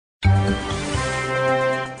Hello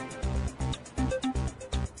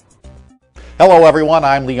everyone,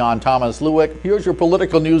 I'm Leon Thomas Lewick. Here's your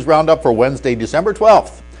political news roundup for Wednesday, December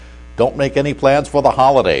 12th. Don't make any plans for the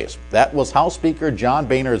holidays. That was House Speaker John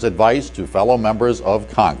Boehner's advice to fellow members of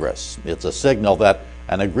Congress. It's a signal that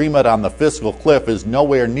an agreement on the fiscal cliff is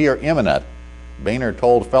nowhere near imminent. Boehner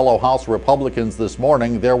told fellow House Republicans this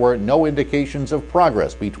morning there were no indications of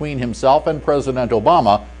progress between himself and President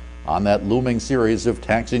Obama on that looming series of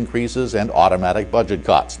tax increases and automatic budget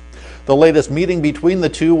cuts. The latest meeting between the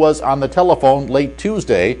two was on the telephone late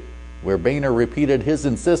Tuesday, where Boehner repeated his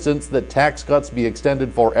insistence that tax cuts be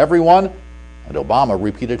extended for everyone, and Obama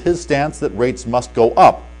repeated his stance that rates must go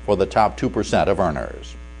up for the top 2% of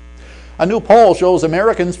earners. A new poll shows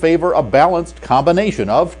Americans favor a balanced combination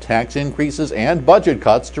of tax increases and budget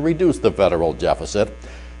cuts to reduce the federal deficit.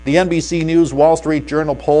 The NBC News Wall Street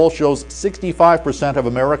Journal poll shows 65% of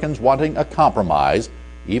Americans wanting a compromise,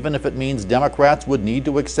 even if it means Democrats would need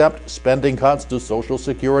to accept spending cuts to Social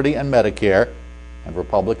Security and Medicare, and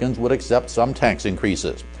Republicans would accept some tax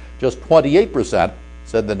increases. Just 28%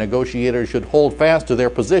 said the negotiators should hold fast to their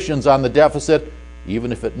positions on the deficit,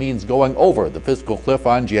 even if it means going over the fiscal cliff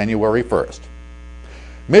on January 1st.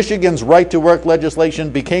 Michigan's right-to-work legislation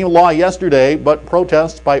became law yesterday, but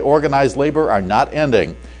protests by organized labor are not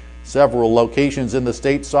ending. Several locations in the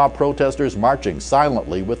state saw protesters marching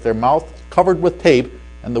silently with their mouths covered with tape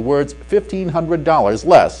and the words $1,500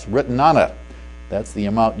 less written on it. That's the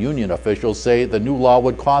amount union officials say the new law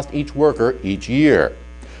would cost each worker each year.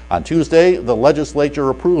 On Tuesday, the legislature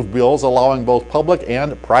approved bills allowing both public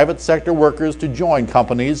and private sector workers to join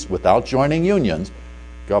companies without joining unions.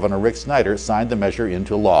 Governor Rick Snyder signed the measure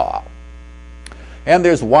into law. And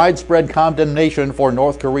there's widespread condemnation for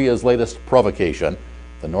North Korea's latest provocation.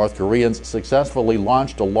 The North Koreans successfully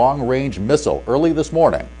launched a long-range missile early this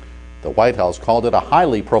morning. The White House called it a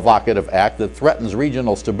highly provocative act that threatens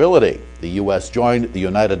regional stability. The U.S. joined the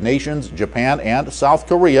United Nations, Japan, and South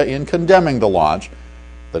Korea in condemning the launch.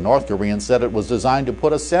 The North Koreans said it was designed to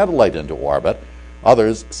put a satellite into orbit.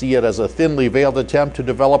 Others see it as a thinly veiled attempt to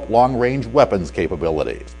develop long-range weapons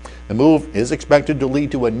capabilities. The move is expected to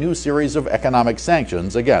lead to a new series of economic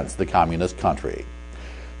sanctions against the communist country.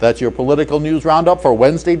 That's your political news roundup for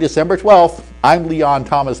Wednesday, December 12th. I'm Leon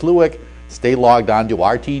Thomas Lewick. Stay logged on to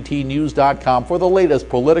rttnews.com for the latest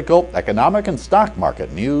political, economic, and stock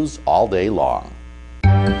market news all day long.